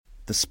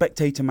The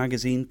Spectator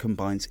magazine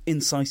combines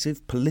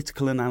incisive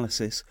political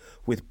analysis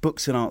with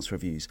books and arts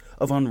reviews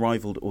of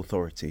unrivalled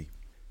authority.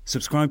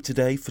 Subscribe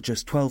today for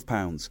just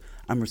 £12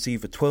 and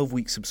receive a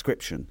 12-week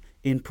subscription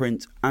in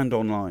print and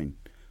online,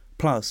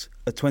 plus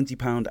a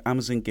 £20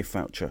 Amazon gift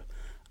voucher,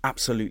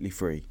 absolutely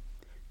free.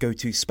 Go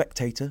to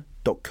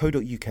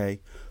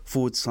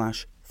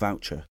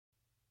spectator.co.uk/voucher.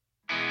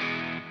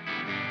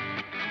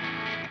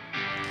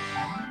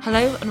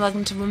 Hello and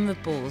welcome to Women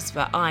with Balls,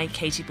 where I,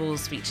 Katy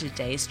Balls, speak to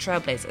today's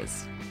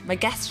trailblazers. My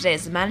guest today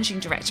is the Managing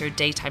Director of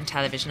Daytime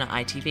Television at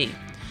ITV.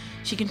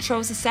 She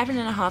controls the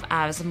 7.5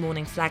 hours of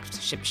morning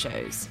flagship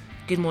shows,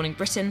 Good Morning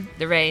Britain,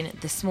 Lorraine,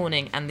 This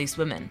Morning and Loose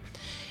Women.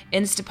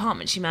 In this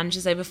department she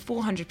manages over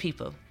 400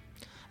 people.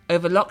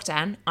 Over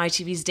lockdown,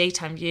 ITV's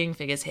daytime viewing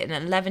figures hit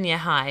an 11-year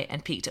high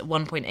and peaked at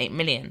 1.8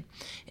 million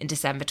in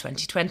December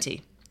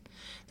 2020.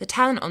 The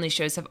talent on these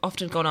shows have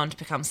often gone on to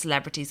become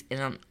celebrities in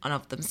and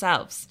of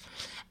themselves,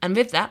 and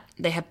with that,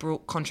 they have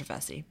brought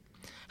controversy.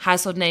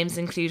 Household names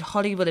include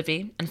Holly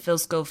Willoughby and Phil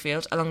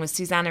Schofield, along with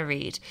Susanna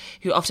Reid,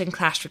 who often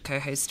clashed with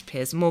co-host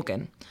Piers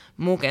Morgan.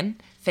 Morgan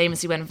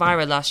famously went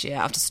viral last year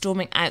after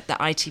storming out the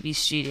ITV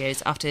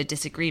studios after a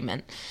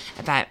disagreement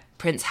about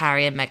Prince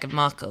Harry and Meghan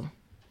Markle.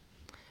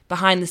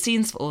 Behind the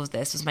scenes for all of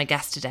this was my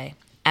guest today,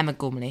 Emma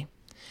Gormley.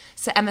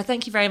 So Emma,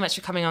 thank you very much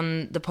for coming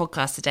on the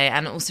podcast today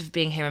and also for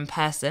being here in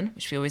person,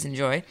 which we always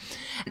enjoy.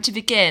 To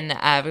begin,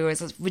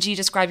 would you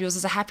describe yours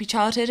as a happy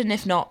childhood? And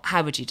if not,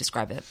 how would you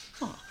describe it?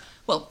 Oh,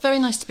 well, very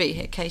nice to be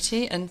here,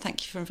 Katy, and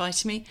thank you for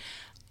inviting me.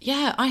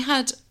 Yeah, I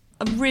had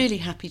a really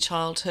happy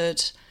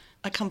childhood.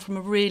 I come from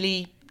a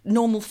really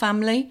normal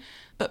family,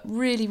 but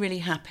really, really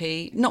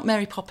happy. Not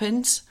Mary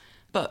Poppins,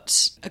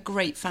 but a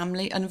great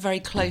family and a very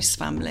close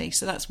family.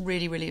 So that's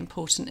really, really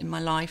important in my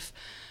life.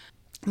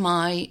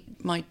 My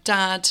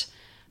dad,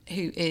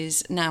 who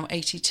is now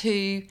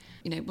 82,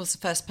 was the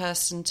first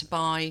person to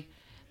buy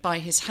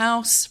his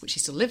house, which he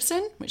still lives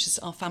in, which is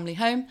our family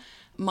home.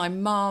 My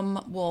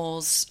mum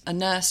was a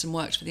nurse and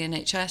worked for the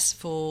NHS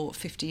for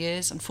 50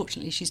 years.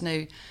 Unfortunately, she's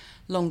no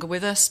longer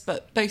with us,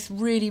 but both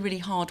really, really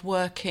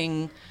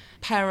hard-working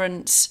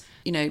parents,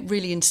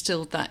 really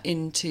instilled that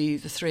into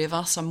the three of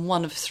us. I'm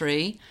one of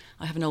three.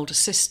 I have an older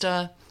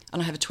sister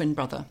and I have a twin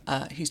brother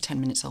who's 10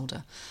 minutes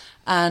older.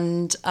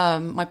 And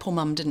my poor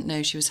mum didn't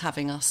know she was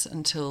having us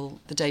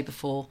until the day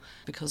before,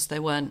 because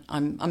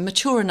I'm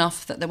mature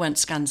enough that there weren't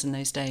scans in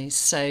those days,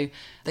 so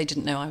they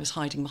didn't know I was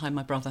hiding behind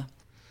my brother.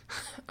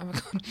 Oh my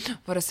God,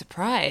 what a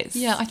surprise.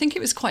 Yeah, I think it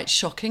was quite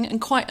shocking and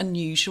quite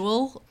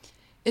unusual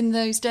in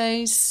those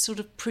days, sort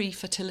of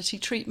pre-fertility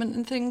treatment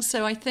and things.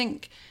 So I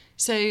think,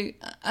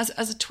 as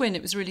a twin,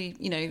 it was really,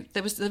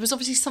 there was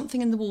obviously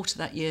something in the water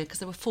that year, because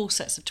there were 4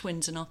 sets of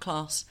twins in our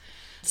class.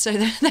 So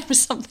there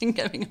was something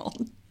going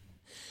on.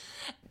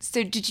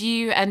 So did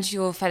you and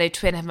your fellow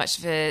twin have much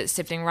of a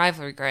sibling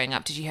rivalry growing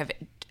up? Did you have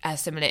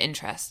similar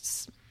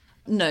interests?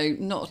 No,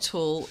 not at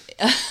all.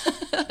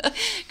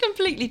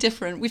 Completely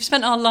different. We've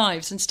spent our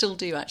lives, and still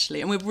do actually,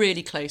 and we're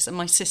really close. And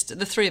my sister,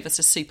 the three of us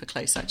are super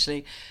close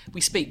actually.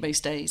 We speak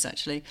most days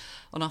actually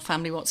on our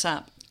family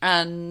WhatsApp.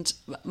 And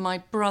my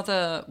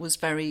brother was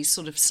very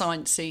sort of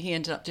sciencey. He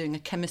ended up doing a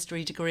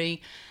chemistry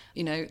degree.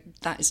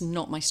 That is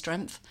not my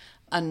strength.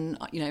 And,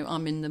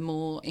 I'm in the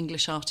more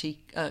English arty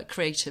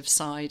creative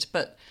side.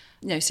 But,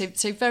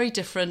 so very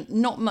different,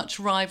 not much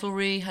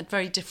rivalry, had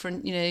very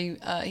different,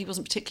 he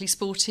wasn't particularly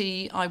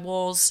sporty, I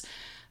was.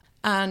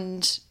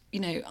 And,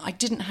 I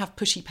didn't have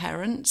pushy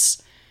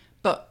parents,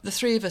 but the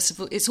three of us,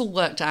 it's all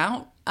worked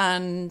out.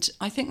 And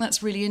I think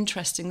that's really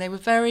interesting. They were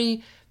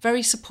very,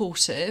 very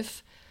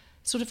supportive,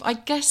 sort of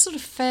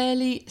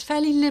fairly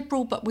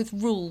liberal, but with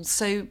rules.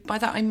 So by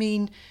that I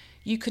mean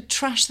you could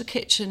trash the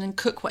kitchen and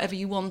cook whatever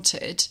you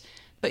wanted,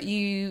 but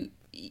you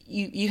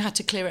had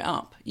to clear it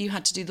up. You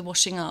had to do the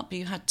washing up.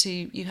 You had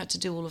to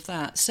do all of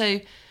that. So,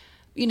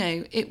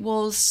 it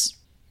was,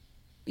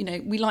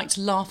 we liked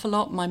to laugh a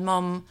lot. My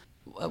mum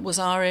was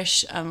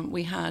Irish.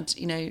 We had,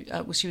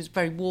 she was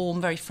very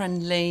warm, very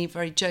friendly,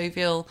 very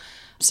jovial.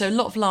 So a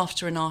lot of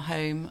laughter in our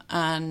home,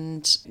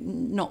 and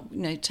not,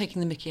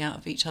 taking the mickey out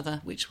of each other,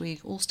 which we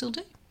all still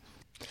do.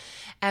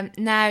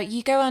 Now,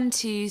 you go on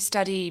to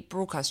study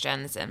broadcast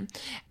journalism,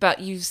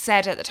 but you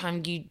said at the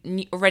time you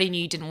already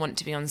knew you didn't want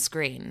to be on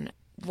screen.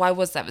 Why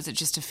was that? Was it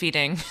just a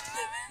feeling?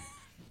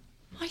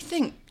 I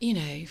think,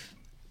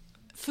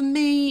 for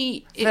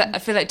me... I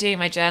feel like doing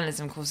my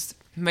journalism course,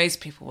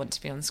 most people want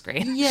to be on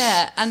screen.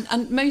 Yeah,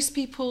 and most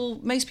people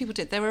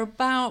did. There were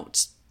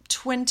about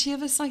 20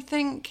 of us, I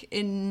think,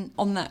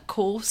 on that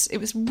course. It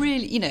was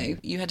really,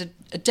 you had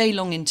a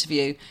day-long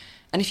interview.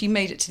 And if you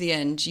made it to the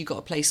end, you got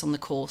a place on the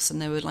course,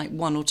 and there were like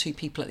 1 or 2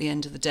 people at the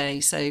end of the day.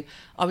 So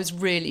I was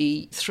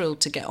really thrilled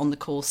to get on the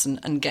course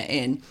and get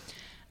in.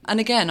 And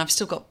again, I've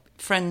still got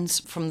friends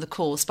from the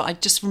course, but I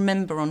just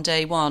remember on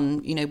day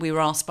one, we were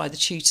asked by the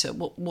tutor,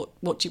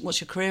 what's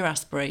your career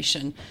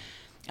aspiration?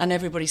 And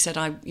everybody said,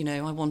 I'd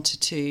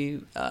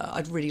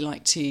really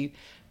like to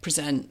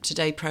present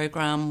Today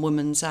programme,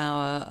 Woman's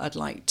Hour. I'd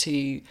like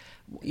to,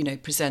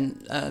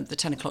 present the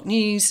 10 o'clock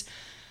news.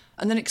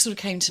 And then it sort of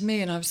came to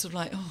me, and I was sort of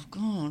like, oh,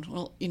 God,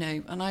 well, you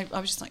know, and I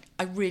was just like,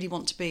 I really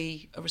want to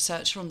be a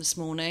researcher on This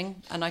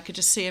Morning. And I could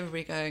just see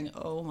everybody going,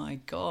 oh, my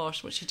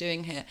gosh, what's she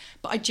doing here?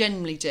 But I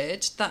genuinely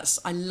did.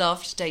 I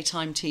loved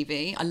daytime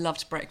TV. I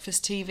loved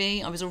breakfast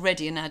TV. I was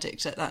already an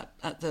addict at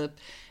the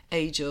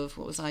age of,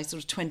 what was I,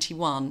 sort of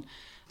 21,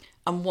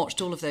 and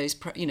watched all of those,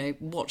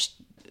 watched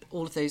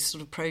all of those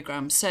sort of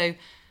programmes. So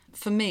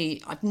for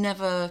me, I'd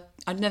never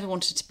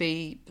wanted to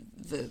be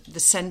the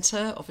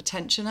centre of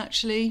attention,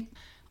 actually.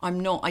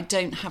 I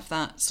don't have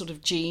that sort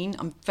of gene.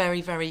 I'm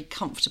very, very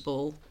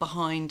comfortable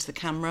behind the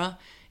camera.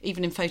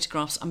 Even in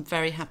photographs, I'm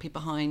very happy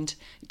behind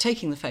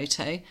taking the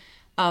photo.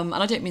 And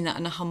I don't mean that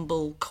in a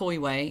humble, coy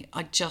way.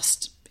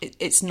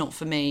 It's not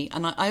for me.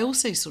 And I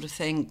also sort of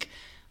think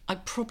I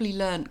probably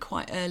learnt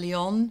quite early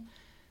on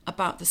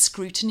about the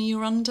scrutiny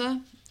you're under.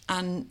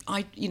 And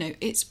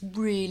it's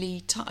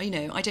really tough.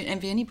 I don't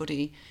envy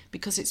anybody,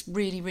 because it's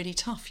really, really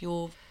tough.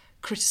 You're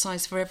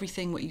criticised for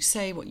everything, what you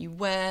say, what you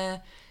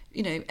wear,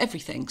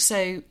 everything.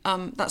 So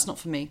that's not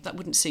for me. That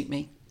wouldn't suit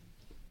me.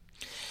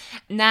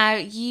 Now,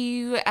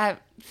 you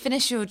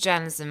finish your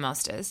journalism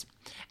masters,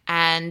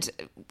 and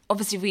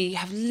obviously we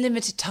have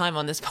limited time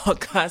on this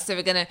podcast, so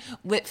we're going to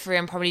whip through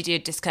and probably do a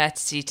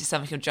discourtesy to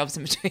some of your jobs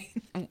in between.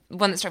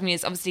 One that struck me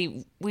is,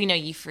 obviously, we know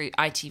you through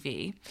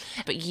ITV,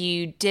 but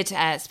you did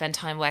spend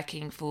time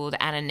working for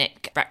the Anne and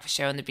Nick breakfast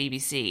show on the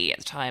BBC at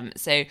the time.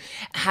 So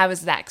how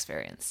was that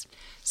experience?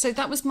 So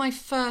that was my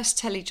first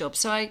telly job.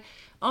 So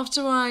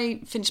after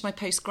I finished my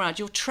postgrad,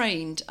 you're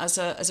trained as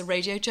a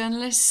radio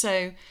journalist.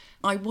 So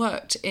I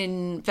worked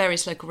in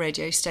various local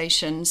radio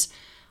stations.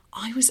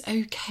 I was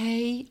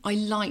okay. I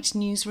liked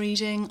news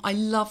reading. I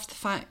loved the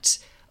fact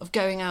of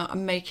going out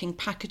and making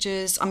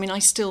packages. I mean, I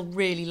still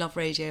really love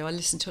radio. I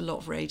listen to a lot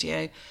of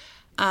radio.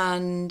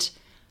 And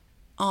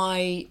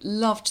I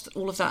loved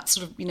all of that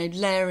sort of,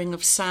 layering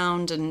of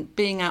sound and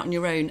being out on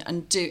your own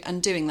and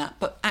doing that.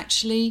 But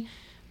actually,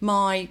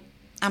 my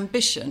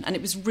ambition, and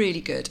it was really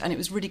good, and it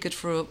was really good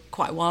for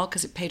quite a while,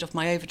 because it paid off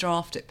my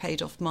overdraft, it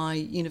paid off my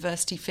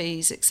university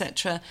fees,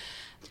 etc.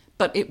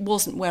 But it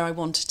wasn't where I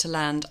wanted to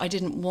land. I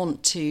didn't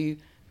want to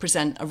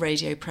present a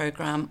radio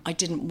programme. I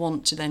didn't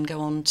want to then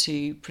go on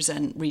to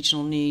present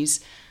regional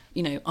news.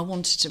 I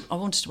wanted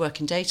to work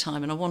in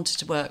daytime, and I wanted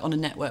to work on a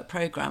network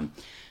programme.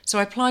 So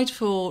I applied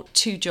for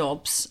 2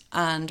 jobs,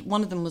 and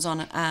one of them was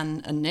on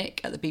Anne and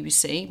Nick at the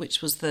BBC,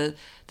 which was the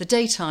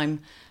daytime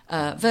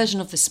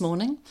version of This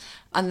Morning,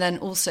 and then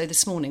also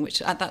This Morning,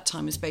 which at that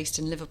time was based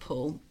in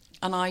Liverpool.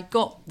 And I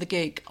got the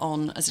gig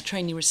as a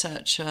trainee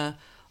researcher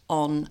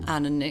on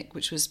Anne and Nick,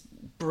 which was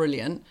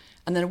brilliant.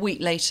 And then a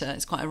week later,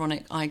 it's quite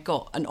ironic, I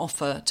got an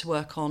offer to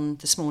work on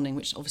This Morning,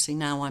 which obviously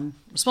now I'm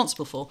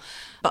responsible for,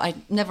 but I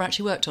never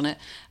actually worked on it.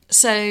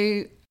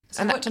 So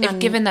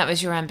given that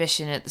was your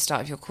ambition at the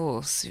start of your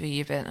course, were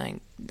you a bit like,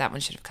 that one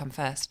should have come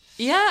first?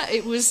 Yeah,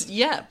 it was,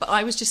 but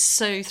I was just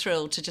so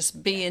thrilled to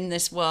just be in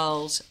this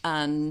world,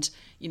 and,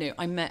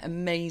 I met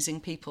amazing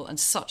people and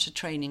such a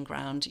training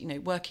ground,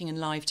 working in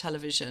live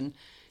television,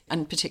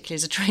 and particularly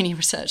as a trainee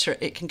researcher,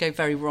 it can go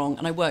very wrong.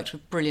 And I worked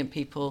with brilliant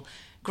people,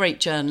 great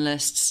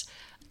journalists,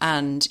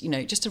 and,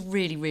 just a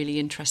really, really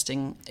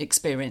interesting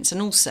experience.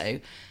 And also,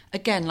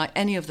 again, like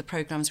any of the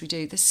programmes we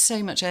do, there's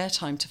so much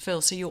airtime to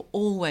fill, so you're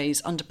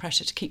always under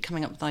pressure to keep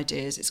coming up with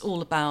ideas. It's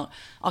all about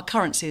our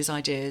currency as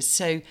ideas.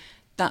 So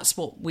that's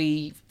what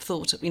we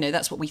thought,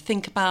 that's what we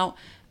think about,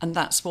 and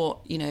that's what,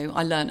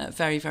 I learned at a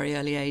very, very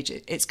early age.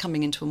 It's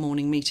coming into a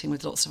morning meeting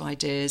with lots of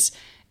ideas.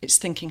 It's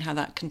thinking how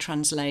that can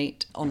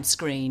translate on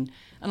screen.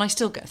 And I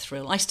still get a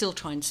thrill. I still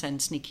try and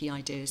send sneaky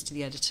ideas to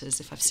the editors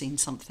if I've seen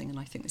something and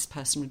I think this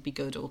person would be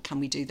good, or can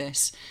we do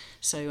this?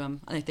 So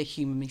I think they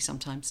humour me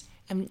sometimes.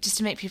 Just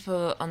to make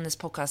people on this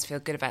podcast feel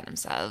good about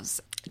themselves,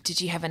 did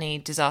you have any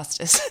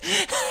disasters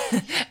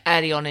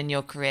early on in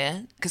your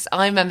career? Because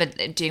I remember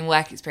doing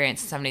work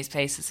experience in some of these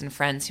places and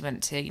friends who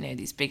went to,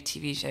 these big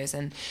TV shows.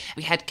 And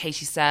we had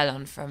Katy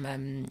on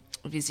from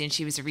obviously, and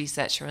she was a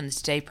researcher on the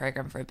Today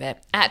programme for a bit.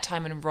 At a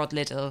time when Rod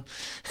Liddell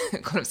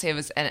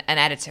was an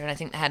editor, and I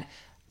think they had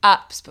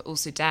ups but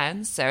also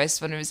downs. So I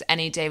just wonder, was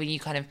any day when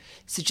you kind of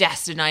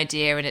suggested an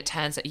idea and it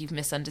turns out you've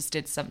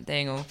misunderstood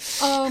something? Or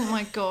oh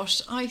my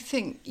gosh, I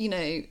think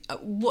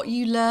what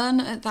you learn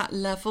at that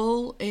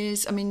level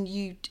is,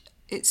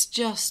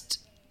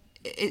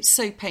 it's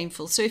so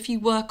painful. So if you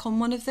work on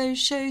one of those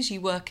shows,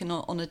 you work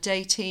on a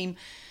day team.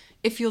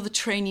 If you're the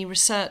trainee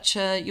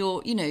researcher,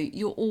 you're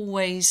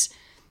always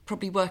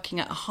probably working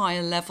at a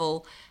higher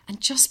level,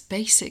 and just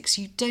basics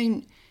you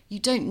don't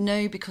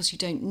know because you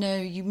don't know.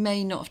 You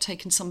may not have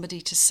taken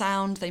somebody to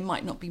sound. They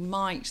might not be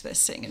mic'd. They're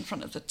sitting in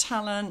front of the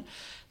talent.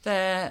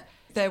 They're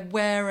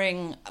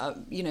wearing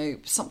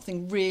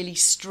something really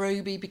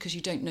stroby because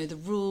you don't know the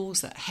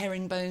rules. That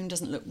herringbone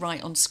doesn't look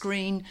right on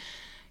screen.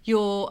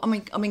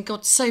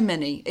 God, so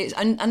many.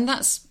 And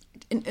that's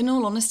in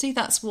all honesty,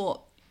 that's what,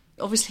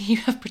 obviously you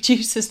have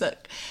producers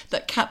that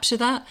capture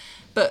that,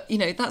 but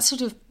that's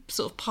sort of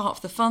part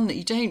of the fun, that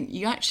you don't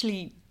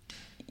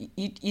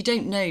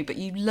know, but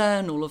you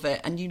learn all of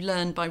it, and you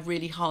learn by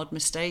really hard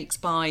mistakes,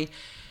 by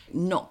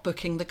not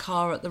booking the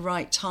car at the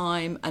right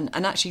time, and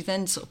actually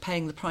then sort of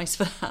paying the price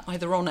for that,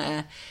 either on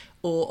air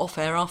or off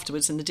air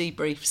afterwards in the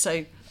debrief.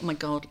 So, oh my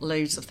God,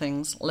 loads of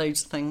things.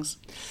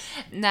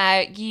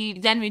 Now,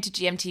 you then moved to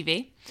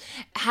GMTV.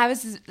 How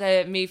is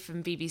the move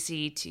from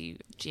BBC to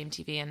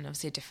GMTV, and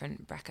obviously a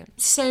different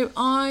bracket? So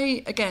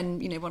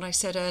again, what I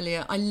said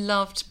earlier, I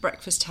loved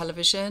breakfast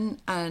television,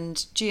 and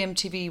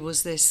GMTV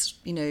was this,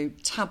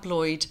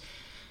 tabloid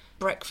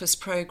breakfast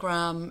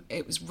programme.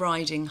 It was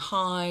riding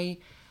high.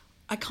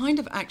 I kind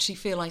of actually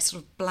feel I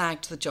sort of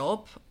blagged the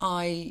job.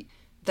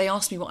 They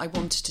asked me what I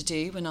wanted to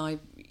do when I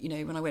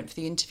went for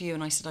the interview,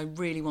 and I said, I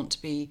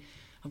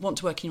want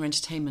to work in your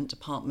entertainment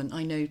department.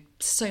 I know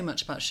so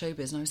much about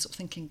showbiz. And I was sort of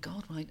thinking,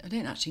 God, well, I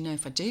don't actually know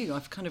if I do.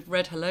 I've kind of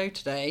read Hello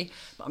today,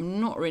 but I'm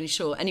not really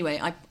sure. Anyway,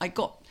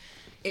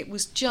 it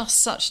was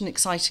just such an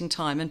exciting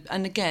time.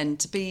 And again,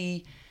 to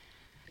be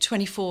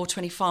 24,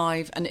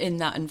 25 and in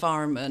that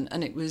environment,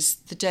 and it was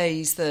the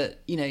days that,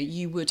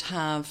 you would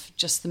have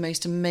just the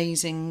most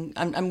amazing,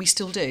 and we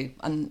still do.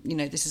 And,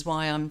 this is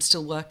why I'm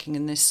still working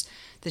in this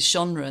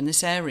genre and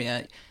this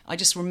area. I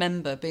just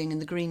remember being in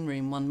the green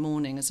room one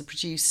morning as a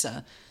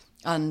producer,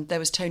 and there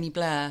was Tony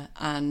Blair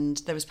and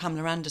there was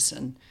Pamela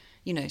Anderson,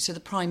 so the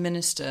Prime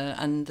Minister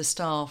and the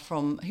star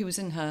who was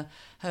in her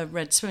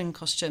red swimming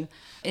costume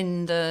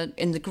in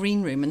the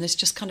green room, and this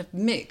just kind of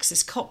mix,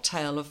 this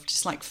cocktail of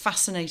just like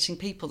fascinating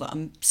people that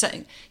I'm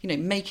setting,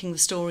 making the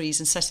stories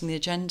and setting the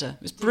agenda.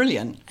 It was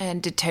brilliant.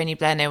 And did Tony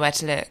Blair know where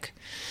to look?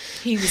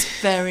 He was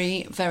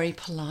very, very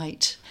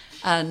polite.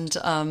 And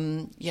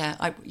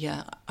I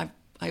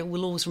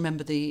will always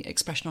remember the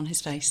expression on his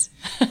face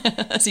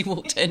as he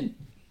walked in.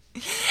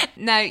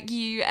 Now,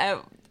 you,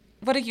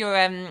 one of your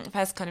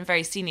first kind of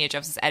very senior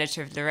jobs as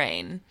editor of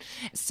Lorraine.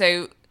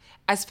 So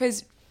I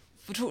suppose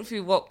we'll talk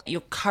through what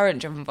your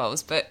current job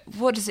involves, but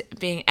what does it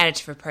being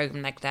editor of a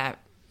programme like that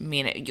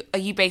mean? Are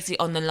you basically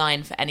on the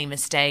line for any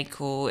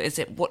mistake, or is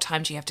it what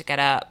time do you have to get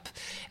up?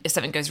 If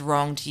something goes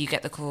wrong, do you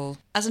get the call?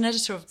 As an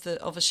editor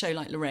of a show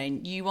like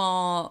Lorraine, you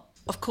are...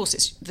 Of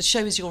course, the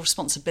show is your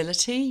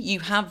responsibility. You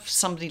have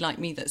somebody like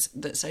me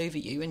that's over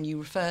you and you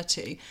refer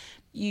to.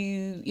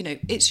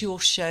 It's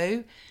your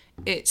show,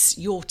 it's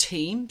your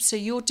team. So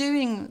you're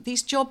doing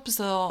these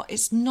jobs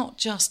it's not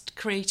just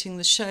creating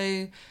the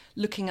show,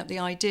 looking at the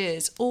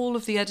ideas. All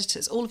of the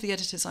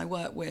editors I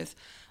work with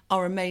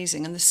are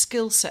amazing, and the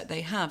skill set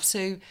they have.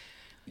 So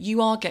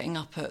you are getting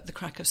up at the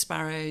crack of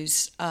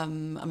sparrows.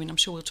 I'm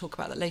sure we'll talk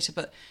about that later,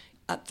 but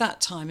at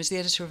that time, as the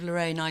editor of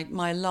Lorraine,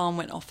 my alarm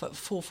went off at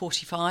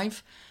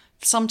 4:45.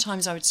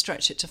 Sometimes I would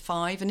stretch it to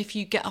 5. And if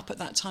you get up at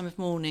that time of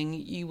morning,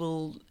 you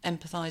will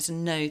empathise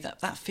and know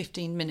that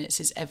 15 minutes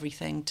is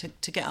everything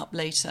to get up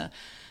later.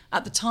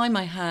 At the time,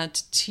 I had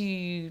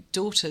 2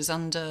 daughters I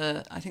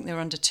think they were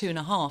under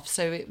 2.5.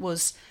 So it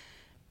was,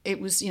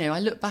 I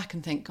look back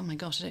and think, oh my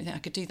gosh, I don't think I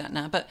could do that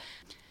now. But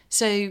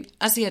so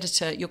as the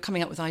editor, you're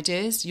coming up with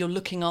ideas, you're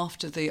looking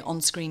after the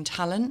on-screen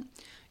talent,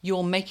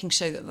 you're making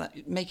sure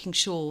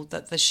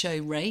that the show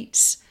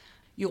rates.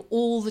 You're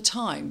all the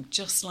time,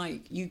 just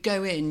like you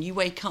go in, you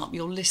wake up,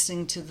 you're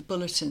listening to the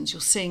bulletins,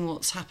 you're seeing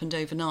what's happened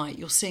overnight,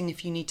 you're seeing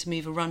if you need to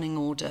move a running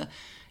order,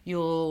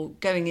 you're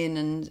going in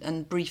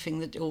and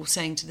briefing or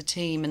saying to the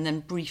team, and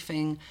then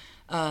briefing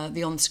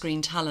the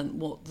on-screen talent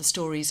what the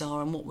stories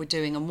are and what we're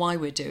doing and why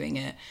we're doing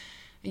it.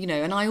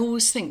 And I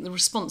always think the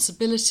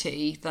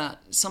responsibility that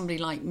somebody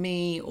like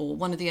me or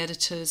one of the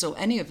editors or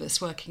any of us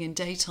working in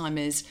daytime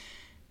is,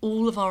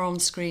 all of our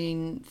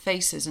on-screen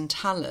faces and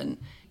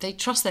talent, they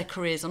trust their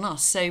careers on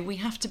us. So we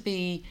have to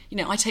be,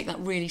 I take that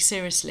really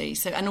seriously,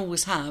 and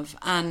always have.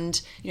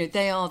 And,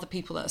 they are the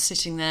people that are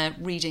sitting there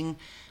reading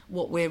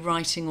what we're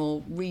writing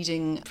or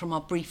reading from our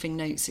briefing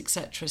notes,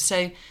 etc.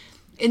 So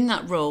in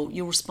that role,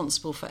 you're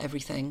responsible for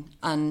everything,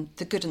 and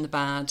the good and the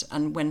bad,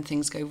 and when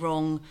things go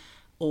wrong,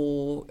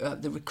 or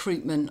the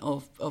recruitment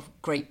of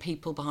great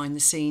people behind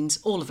the scenes,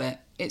 all of it.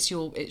 It's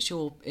your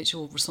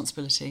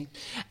responsibility.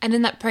 And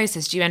in that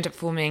process, do you end up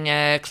forming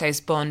a close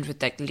bond with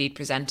the lead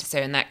presenter?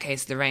 So in that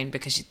case, Lorraine,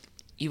 because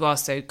you are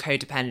so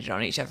codependent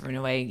on each other in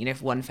a way,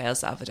 if one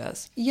fails, the other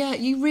does. Yeah,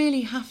 you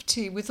really have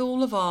to. With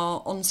all of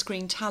our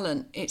on-screen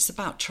talent, it's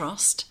about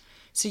trust.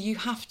 So you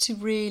have to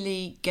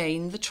really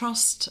gain the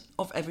trust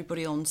of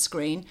everybody on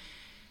screen.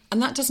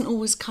 And that doesn't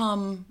always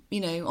come,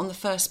 on the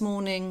first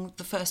morning,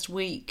 the first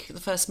week, the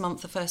first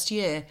month, the first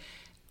year.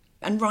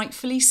 And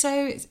rightfully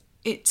so.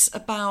 It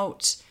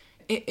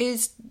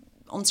is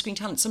on-screen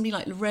talent. Somebody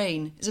like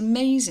Lorraine is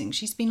amazing.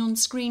 She's been on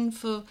screen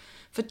for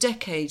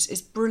decades,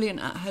 is brilliant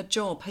at her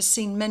job, has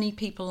seen many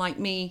people like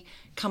me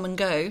come and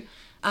go.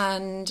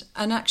 And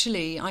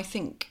actually, I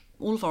think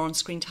all of our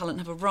on-screen talent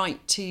have a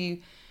right to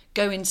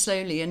go in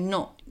slowly and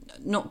not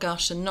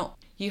gush and not...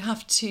 You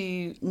have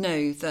to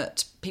know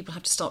that people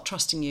have to start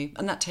trusting you,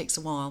 and that takes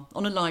a while.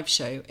 On a live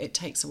show, it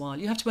takes a while.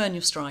 You have to earn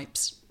your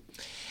stripes.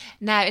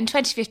 Now, in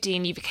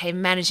 2015, you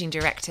became managing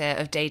director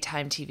of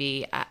daytime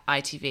TV at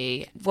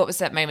ITV. What was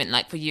that moment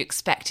like? Were you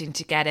expecting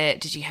to get it?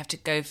 Did you have to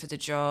go for the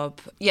job?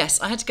 Yes,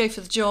 I had to go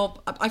for the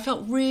job. I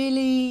felt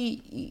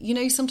really,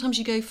 sometimes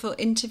you go for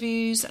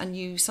interviews and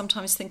you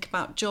sometimes think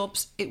about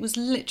jobs. It was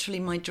literally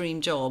my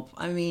dream job.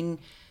 I mean,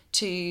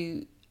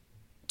 to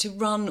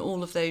run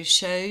all of those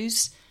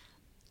shows,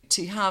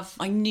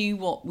 I knew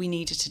what we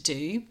needed to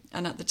do.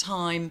 And at the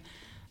time,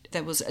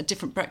 there was a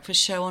different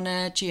breakfast show on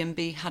air.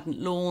 GMB hadn't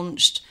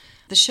launched.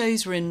 The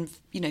shows were in,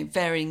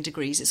 varying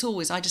degrees.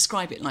 I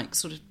describe it like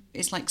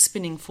it's like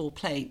spinning 4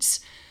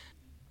 plates.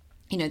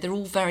 They're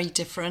all very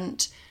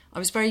different. I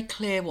was very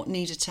clear what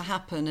needed to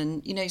happen.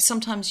 And,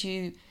 sometimes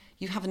you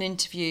have an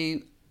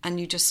interview and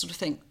you just sort of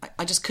think,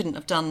 I couldn't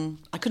have done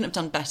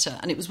better.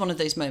 And it was one of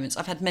those moments.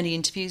 I've had many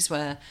interviews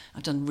where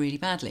I've done really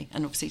badly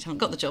and obviously haven't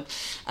got the job.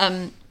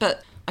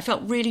 But I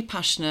felt really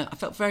passionate. I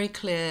felt very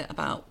clear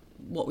about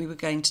what we were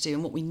going to do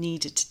and what we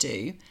needed to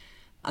do,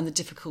 and the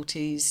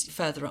difficulties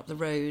further up the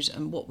road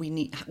and what we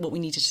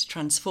needed to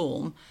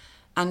transform.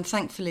 And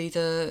thankfully,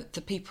 the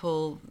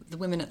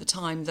women at the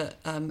time that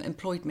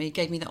employed me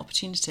gave me that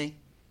opportunity.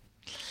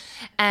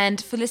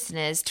 And for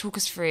listeners, talk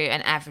us through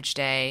an average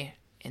day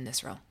in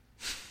this role.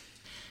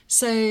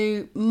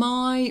 So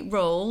my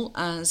role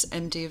as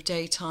MD of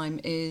Daytime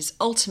is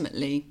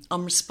ultimately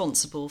I'm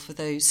responsible for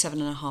those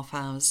 7.5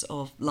 hours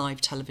of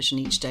live television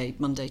each day,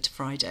 Monday to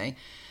Friday.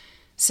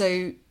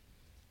 So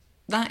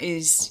that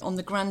is, on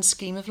the grand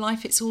scheme of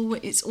life, it's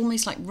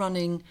almost like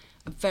running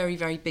a very,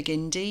 very big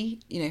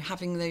indie.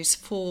 Having those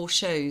 4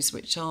 shows,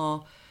 which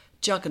are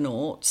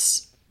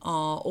juggernauts,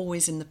 are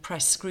always in the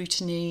press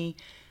scrutiny,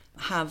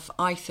 have,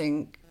 I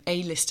think,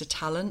 A-lister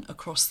talent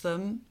across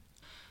them.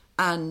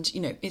 And,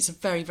 it's a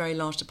very, very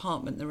large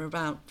department. There are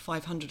about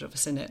 500 of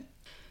us in it.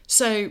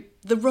 So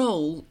the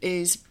role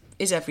is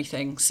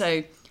everything.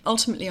 So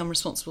ultimately, I'm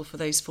responsible for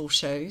those 4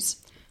 shows.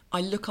 I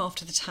look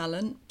after the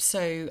talent.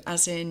 So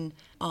as in,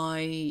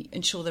 I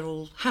ensure they're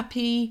all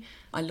happy.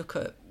 I look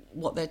at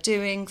what they're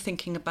doing,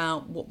 thinking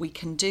about what we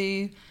can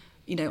do.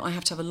 I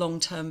have to have a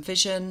long-term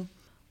vision.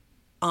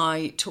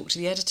 I talk to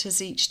the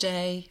editors each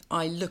day.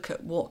 I look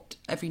at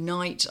every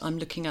night I'm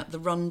looking at the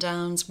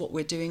rundowns, what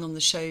we're doing on the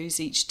shows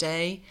each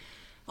day.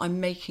 I'm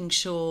making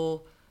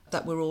sure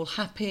that we're all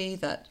happy,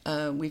 that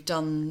we've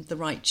done the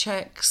right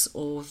checks,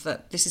 or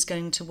that this is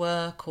going to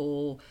work,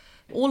 or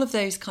all of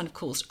those kind of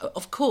calls.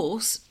 Of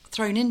course,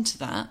 thrown into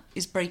that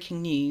is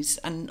breaking news.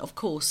 And of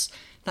course,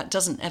 that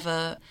doesn't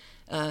ever...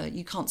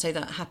 you can't say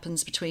that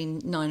happens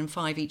between 9 and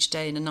 5 each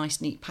day in a nice,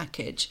 neat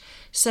package.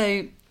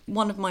 So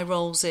one of my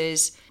roles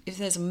is, if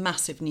there's a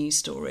massive news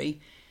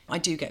story, I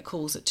do get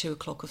calls at 2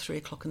 o'clock or 3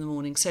 o'clock in the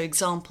morning. So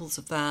examples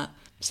of that.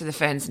 So the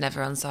phone's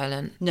never on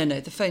silent? No,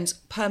 the phone's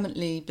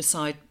permanently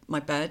beside my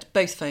bed.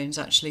 Both phones,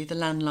 actually, the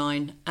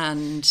landline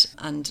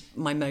and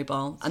my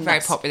mobile. And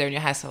very popular in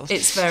your household.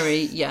 It's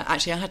very,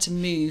 actually, I had to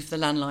move the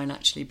landline,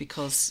 actually,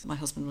 because my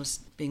husband was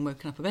being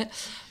woken up a bit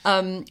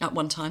at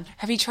one time.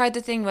 Have you tried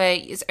the thing where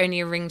it's only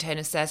a ringtone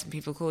if certain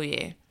people call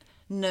you?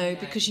 No,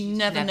 because you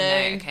never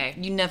know. Okay.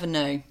 You never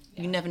know.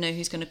 You never know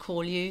who's going to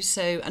call you.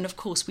 So, and of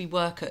course, we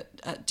work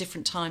at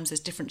different times.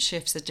 There's different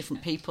shifts. There's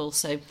different people.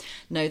 So,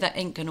 no, that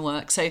ain't going to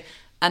work. So,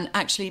 and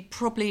actually,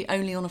 probably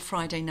only on a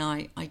Friday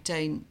night.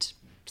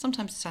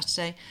 Sometimes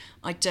Saturday,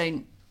 I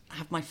don't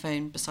have my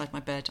phone beside my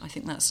bed. I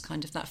think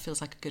that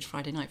feels like a good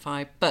Friday night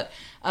vibe. But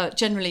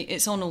generally,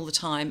 it's on all the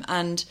time.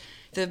 And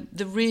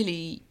the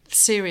really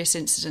serious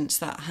incidents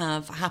that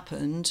have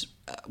happened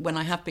when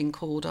I have been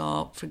called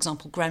are, for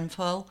example,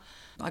 Grenfell.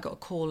 I got a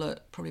call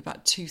at probably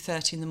about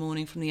 2:30 in the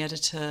morning from the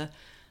editor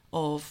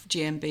of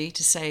GMB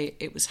to say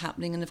it was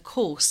happening. And of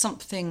course,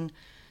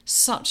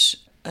 such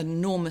an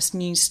enormous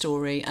news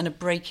story and a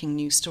breaking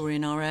news story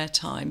in our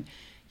airtime,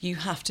 you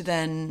have to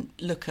then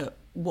look at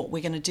what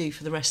we're going to do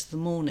for the rest of the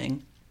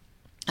morning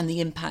and the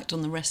impact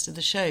on the rest of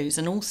the shows.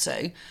 And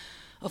also,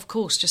 of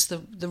course, just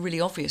the really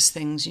obvious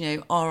things,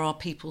 are our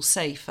people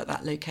safe at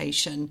that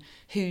location?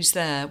 Who's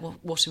there?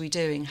 What are we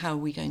doing? How are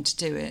we going to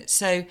do it?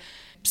 So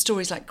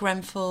stories like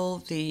Grenfell,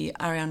 the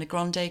Ariana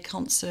Grande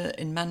concert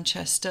in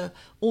Manchester,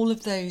 all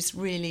of those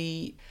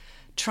really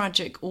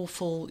tragic,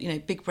 awful,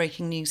 big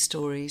breaking news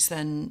stories,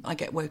 then I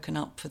get woken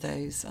up for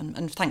those.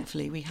 And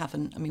thankfully we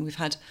haven't. I mean, we've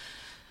had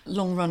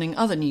long-running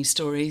other news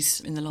stories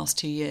in the last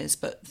 2 years,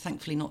 but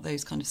thankfully not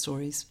those kind of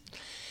stories.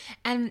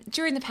 And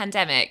during the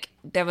pandemic,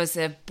 there was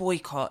a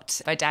boycott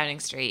by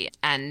Downing Street,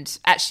 and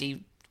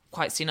actually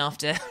quite soon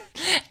after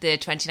the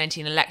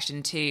 2019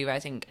 election too, I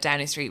think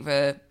Downing Street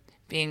were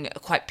being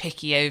quite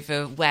picky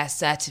over where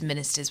certain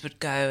ministers would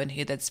go and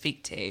who they'd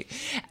speak to.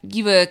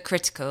 You were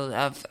critical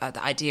of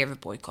the idea of a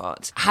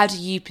boycott. How do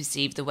you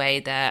perceive the way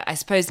that, I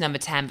suppose Number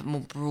 10, but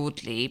more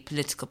broadly,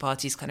 political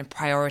parties kind of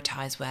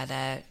prioritise where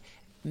their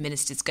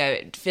ministers go?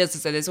 It feels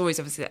as though there's always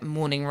obviously that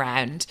morning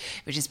round,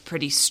 which is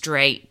pretty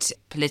straight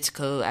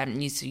political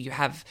news. So you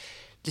have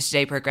the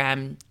Today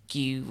programme,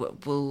 you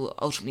will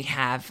ultimately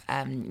have,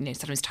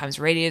 sometimes Times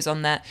radios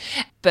on there.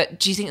 But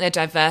do you think they're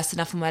diverse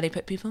enough in where they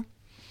put people?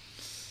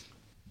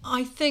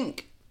 I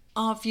think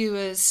Our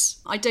viewers,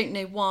 I don't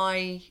know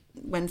why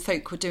when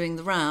folk were doing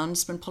the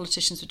rounds, when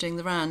politicians were doing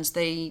the rounds,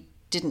 they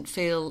didn't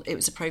feel it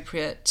was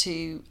appropriate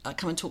to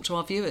come and talk to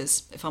our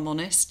viewers, if I'm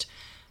honest.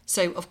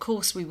 So, of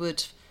course, we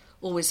would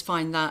always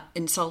find that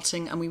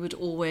insulting, and we would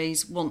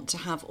always want to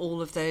have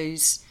all of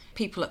those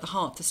people at the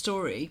heart of the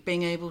story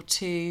being able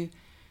to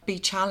be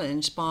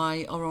challenged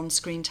by our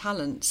on-screen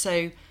talent.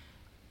 So,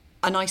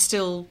 and I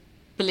still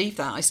believe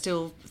that. I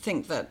still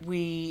think that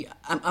we,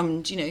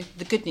 and you know,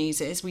 the good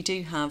news is we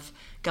do have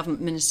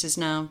government ministers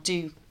now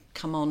do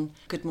come on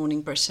Good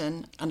Morning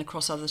Britain and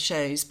across other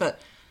shows. But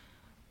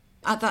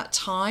at that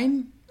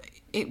time,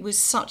 it was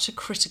such a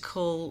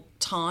critical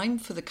time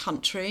for the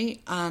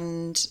country,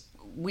 and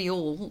we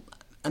all,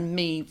 and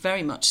me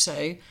very much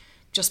so,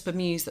 just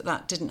bemused that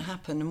that didn't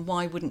happen. And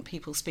why wouldn't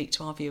people speak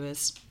to our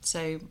viewers?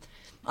 So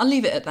I'll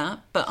leave it at that.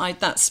 But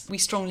we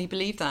strongly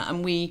believe that,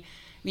 and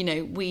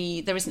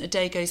there isn't a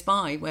day goes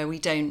by where we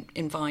don't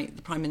invite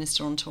the Prime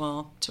Minister onto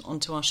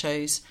our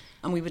shows,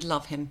 and we would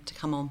love him to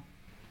come on.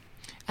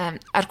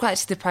 I'd quite like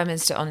to see the Prime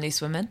Minister on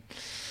Loose Women.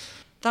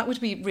 That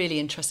would be really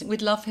interesting.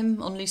 We'd love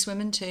him on Loose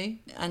Women too,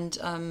 and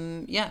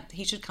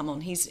he should come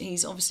on.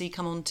 He's obviously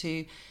come on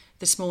to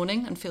This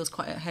Morning and feels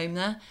quite at home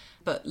there.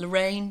 But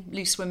Lorraine,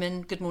 Loose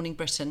Women, Good Morning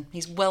Britain,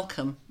 he's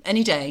welcome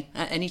any day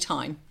at any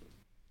time.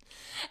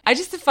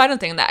 The final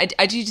thing that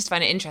I do just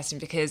find it interesting,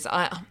 because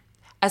I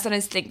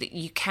sometimes think that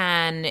you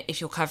can, if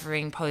you're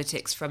covering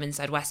politics from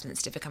inside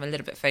Westminster, become a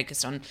little bit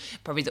focused on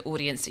probably the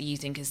audience that you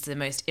think is the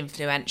most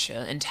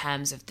influential in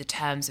terms of the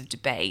terms of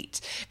debate,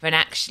 when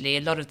actually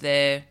a lot of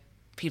the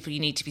people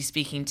you need to be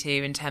speaking to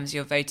in terms of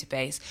your voter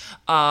base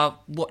are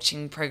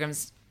watching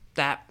programmes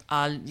that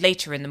are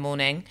later in the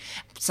morning,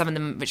 some of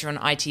them which are on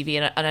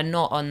ITV and are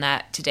not on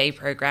that Today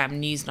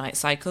programme Newsnight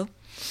cycle.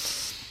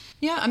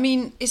 Yeah, I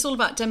mean, it's all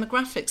about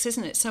demographics,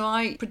 isn't it? So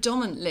I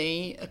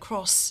predominantly,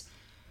 across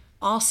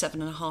our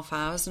 7.5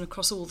 hours and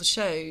across all the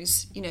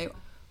shows,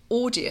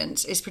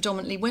 audience is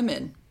predominantly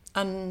women.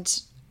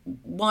 And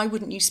why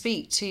wouldn't you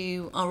speak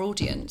to our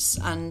audience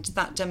and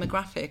that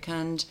demographic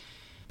and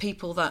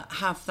people that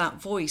have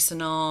that voice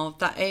and are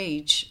that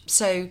age?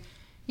 So,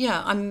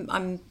 yeah,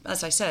 I'm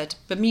as I said,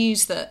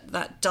 bemused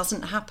that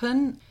doesn't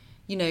happen.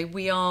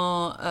 We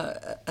are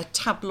a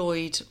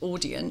tabloid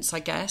audience, I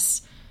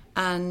guess,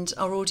 and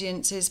our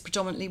audience is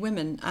predominantly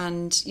women.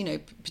 And,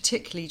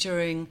 particularly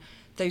during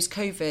those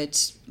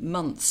COVID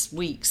months,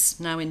 weeks,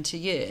 now into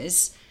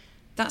years,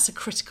 that's a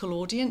critical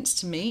audience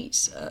to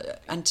meet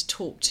and to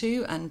talk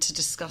to and to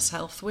discuss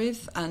health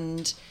with.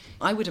 And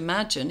I would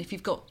imagine if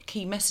you've got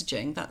key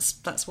messaging,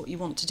 that's what you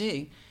want to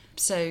do.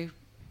 So,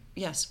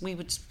 yes, we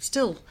would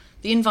still,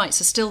 the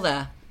invites are still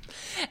there.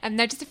 And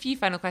now just a few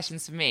final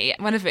questions for me,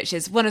 one of which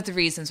is one of the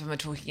reasons when we're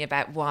talking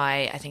about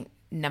why I think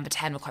Number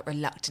 10 were quite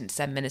reluctant to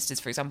send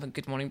ministers, for example, in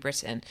Good Morning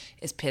Britain,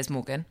 is Piers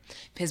Morgan.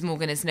 Piers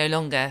Morgan is no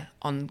longer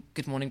on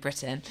Good Morning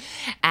Britain.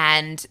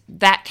 And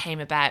that came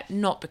about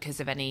not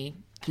because of any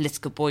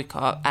political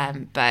boycott,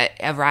 but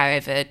a row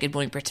over Good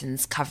Morning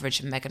Britain's coverage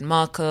of Meghan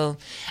Markle,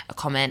 a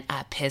comment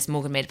Piers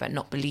Morgan made about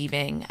not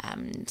believing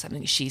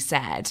something she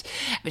said,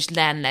 which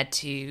then led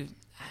to,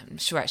 I'm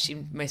sure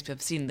actually most people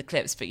have seen the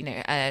clips, but,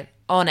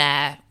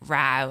 on-air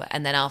row,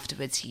 and then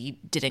afterwards he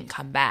didn't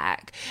come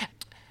back.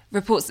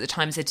 Reports at the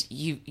time said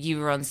you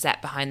were on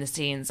set behind the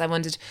scenes. I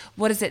wondered,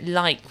 what is it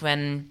like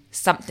when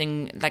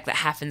something like that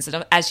happens?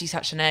 And as you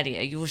touched on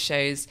earlier, your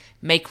shows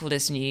make all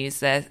this news.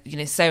 They're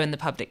so in the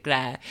public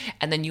glare,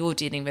 and then you're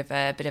dealing with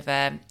a bit of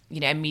a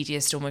media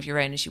storm of your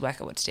own as you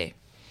work out what to do.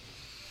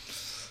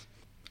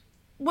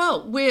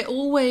 Well, we're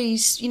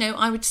always,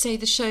 I would say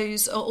the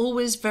shows are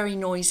always very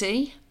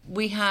noisy.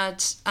 We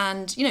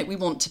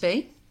want to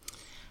be.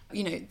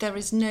 There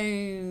is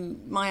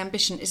my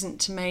ambition isn't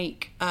to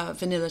make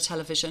vanilla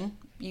television.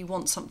 You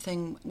want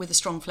something with a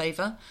strong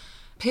flavour.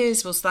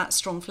 Piers was that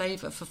strong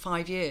flavour for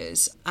 5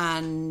 years,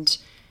 and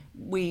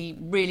we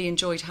really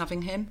enjoyed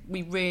having him.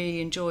 We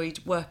really enjoyed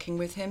working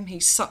with him.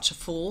 He's such a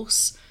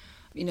force,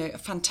 a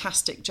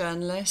fantastic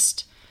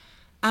journalist.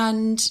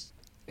 And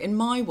in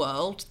my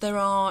world, there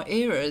are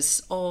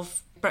eras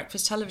of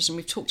breakfast television.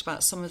 We've talked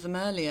about some of them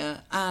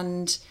earlier,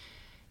 and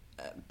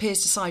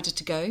Piers decided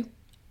to go,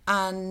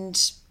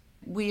 and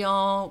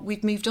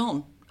we've moved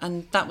on,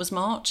 and that was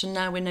March, and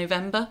now we're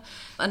November,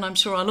 and I'm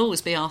sure I'll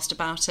always be asked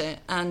about it.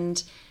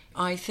 And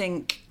I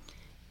think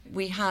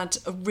we had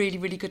a really,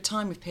 really good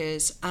time with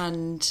Piers,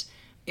 and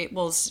it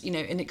was,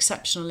 an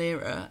exceptional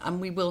era,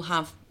 and we will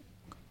have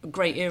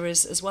great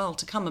eras as well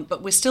to come.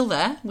 But we're still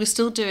there. We're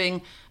still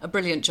doing a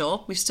brilliant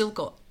job. We've still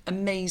got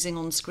amazing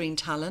on-screen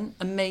talent,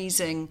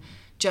 amazing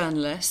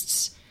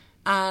journalists,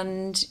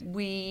 and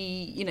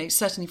we,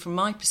 certainly from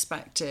my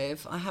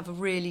perspective, I have a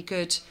really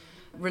good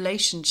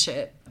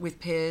relationship with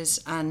Piers,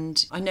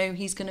 and I know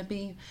he's going to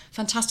be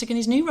fantastic in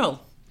his new role,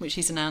 which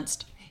he's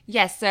announced.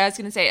 Yes, so I was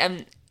going to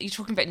say, you're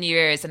talking about new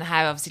eras and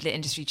how obviously the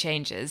industry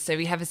changes. So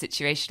we have a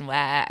situation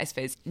where I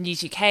suppose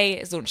News UK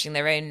is launching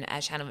their own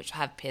channel, which will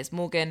have Piers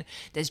Morgan.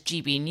 There's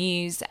GB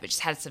News, which has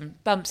had some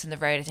bumps in the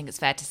road, I think it's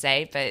fair to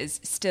say, but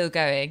is still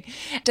going.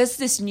 Does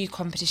this new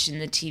competition in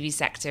the TV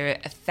sector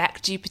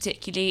affect you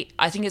particularly?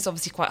 I think it's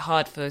obviously quite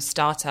hard for a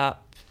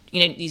startup,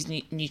 these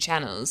new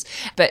channels,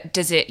 but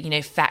does it,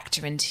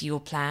 factor into your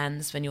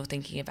plans when you're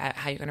thinking about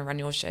how you're going to run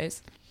your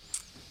shows?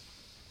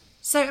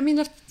 So, I mean,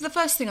 the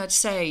first thing I'd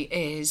say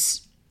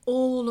is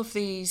all of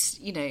these,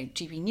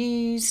 GB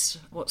News,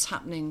 what's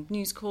happening,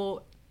 News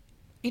Corp,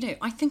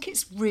 I think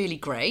it's really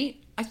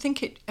great. I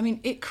think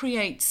it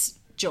creates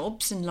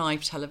jobs in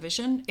live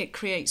television. It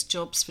creates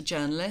jobs for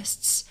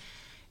journalists.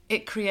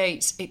 It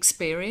creates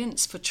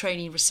experience for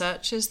trainee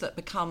researchers that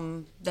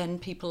become then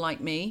people like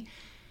me.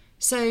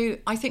 So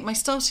I think my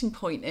starting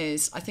point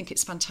is I think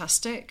it's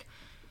fantastic.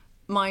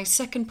 My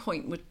second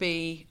point would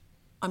be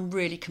I'm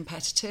really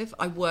competitive.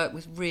 I work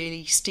with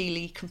really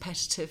steely,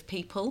 competitive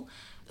people.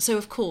 So,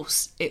 of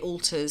course, it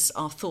alters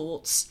our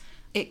thoughts.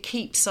 It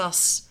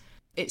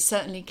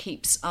certainly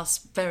keeps us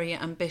very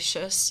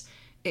ambitious.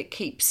 It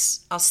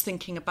keeps us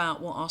thinking about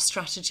what our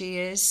strategy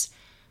is.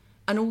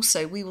 And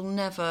also, we will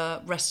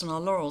never rest on our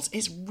laurels.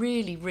 It's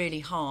really, really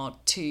hard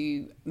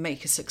to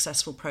make a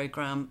successful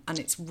programme, and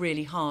it's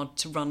really hard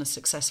to run a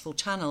successful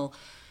channel.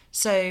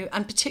 So,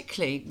 and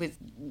particularly with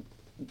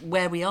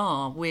where we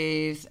are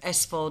with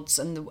SVODs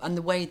and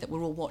the way that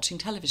we're all watching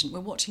television,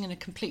 we're watching in a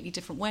completely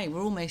different way.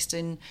 We're almost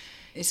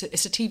it's a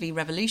TV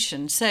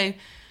revolution. So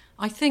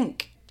I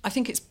think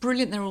it's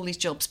brilliant there are all these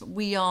jobs, but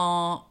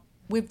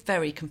we're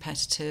very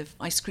competitive.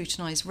 I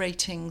scrutinise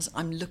ratings.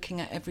 I'm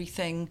looking at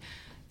everything.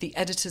 The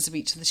editors of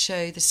each of the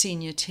show, the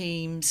senior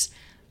teams,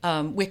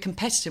 we're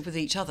competitive with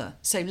each other.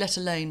 So let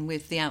alone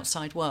with the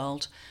outside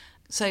world.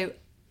 So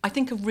I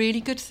think a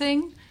really good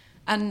thing.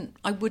 And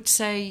I would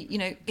say,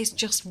 it's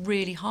just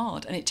really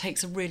hard and it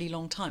takes a really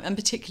long time. And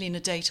particularly in a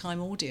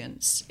daytime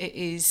audience, it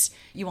is,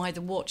 you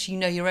either watch,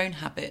 your own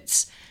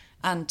habits,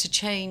 and to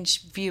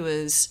change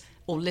viewers'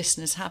 or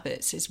listeners'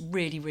 habits is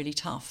really, really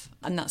tough.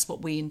 And that's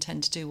what we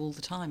intend to do all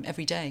the time,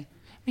 every day.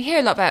 We hear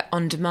a lot about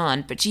on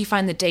demand, but do you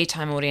find the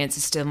daytime audience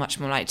is still much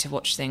more likely to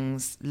watch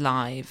things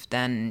live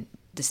than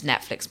this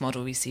Netflix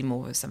model we see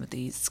more with some of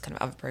these kind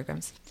of other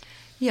programmes?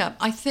 Yeah,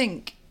 I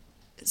think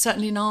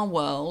certainly in our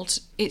world,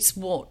 it's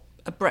what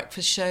a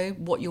breakfast show,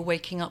 what you're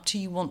waking up to.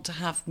 You want to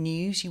have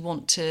news. You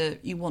want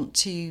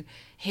to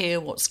hear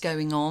what's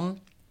going on.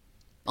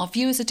 Our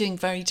viewers are doing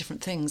very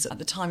different things at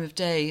the time of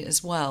day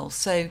as well.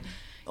 So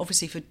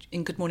obviously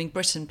in Good Morning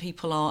Britain,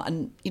 people are,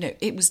 and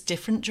it was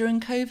different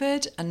during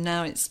COVID, and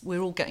now we're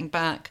all getting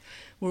back.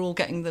 We're all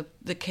getting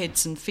the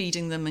kids and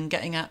feeding them and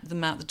getting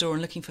them out the door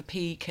and looking for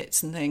PE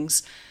kits and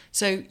things.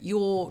 So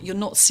you're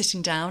not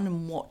sitting down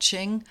and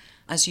watching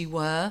as you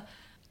were.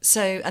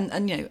 So,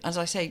 and as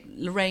I say,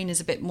 Lorraine is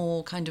a bit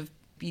more kind of,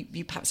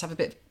 you perhaps have a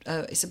bit,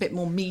 it's a bit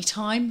more me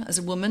time as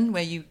a woman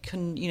where you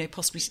can,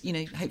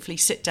 possibly, hopefully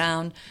sit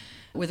down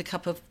with a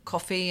cup of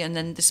coffee. And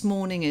then this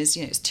morning is,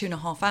 it's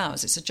 2.5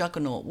 hours. It's a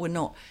juggernaut.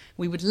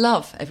 We would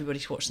love everybody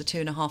to watch the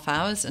 2.5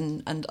 hours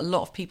and a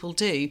lot of people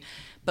do.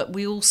 But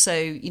we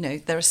also,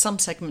 there are some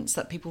segments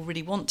that people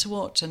really want to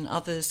watch and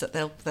others that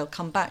they'll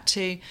come back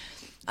to.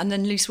 And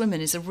then Loose Women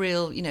is a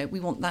real, we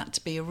want that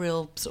to be a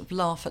real sort of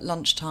laugh at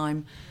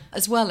lunchtime,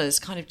 as well as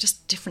kind of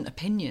just different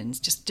opinions,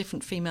 just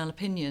different female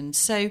opinions.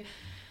 So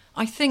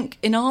I think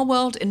in our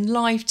world, in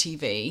live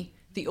TV,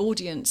 the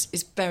audience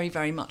is very,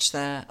 very much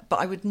there. But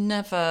I would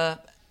never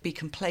be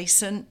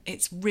complacent.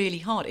 It's really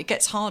hard. It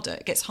gets harder.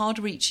 It gets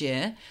harder each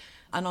year.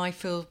 And I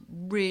feel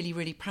really,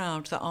 really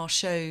proud that our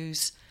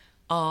shows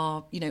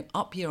are,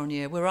 up year on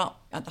year. We're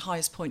up at the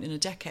highest point in a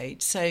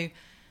decade. So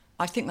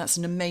I think that's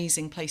an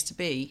amazing place to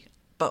be.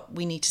 But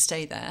we need to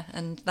stay there,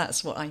 and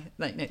that's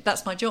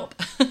that's my job.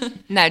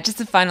 Now,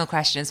 just a final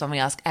question is one we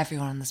ask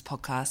everyone on this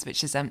podcast,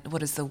 which is,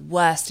 what is the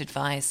worst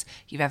advice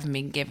you've ever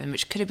been given,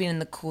 which could have been in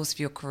the course of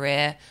your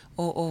career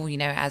or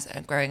as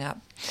growing up?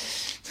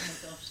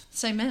 Oh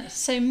my gosh,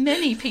 so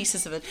many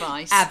pieces of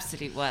advice.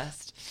 Absolute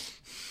worst.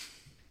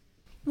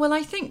 Well,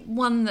 I think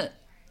one that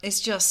is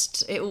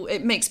just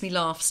it makes me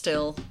laugh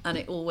still, and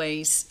it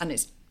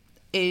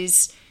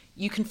is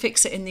you can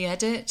fix it in the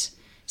edit.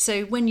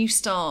 So when you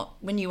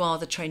are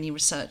the trainee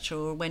researcher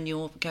or when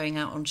you're going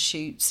out on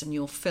shoots and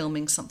you're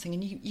filming something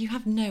and you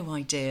have no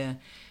idea,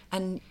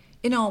 and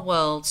in our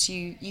worlds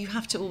you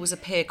have to always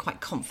appear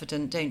quite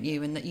confident, don't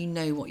you, and that you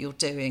know what you're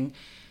doing,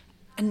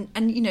 and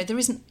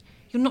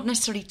you're not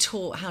necessarily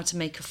taught how to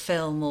make a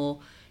film or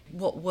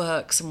what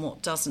works and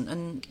what doesn't,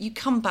 and you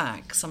come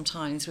back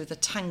sometimes with a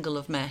tangle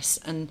of mess,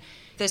 and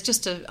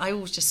there's I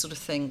always just sort of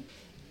think,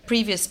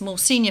 previous more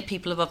senior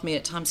people above me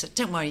at times said,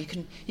 don't worry,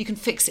 you can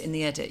fix it in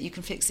the edit,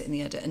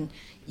 and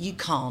you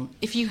can't.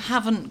 If you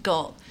haven't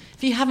got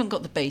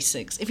the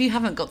basics, if you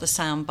haven't got the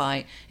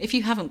soundbite, if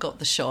you haven't got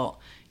the shot,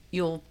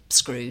 you're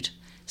screwed.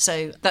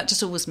 So that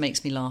just always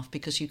makes me laugh,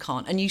 because you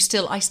can't, and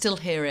I still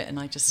hear it, and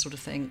I just sort of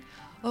think,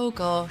 oh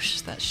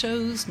gosh, that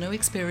shows no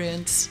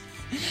experience.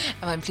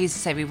 And I'm pleased to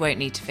say we won't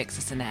need to fix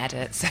this in the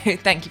edit. So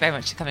thank you very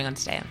much for coming on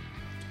today, Em.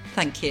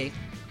 Thank you.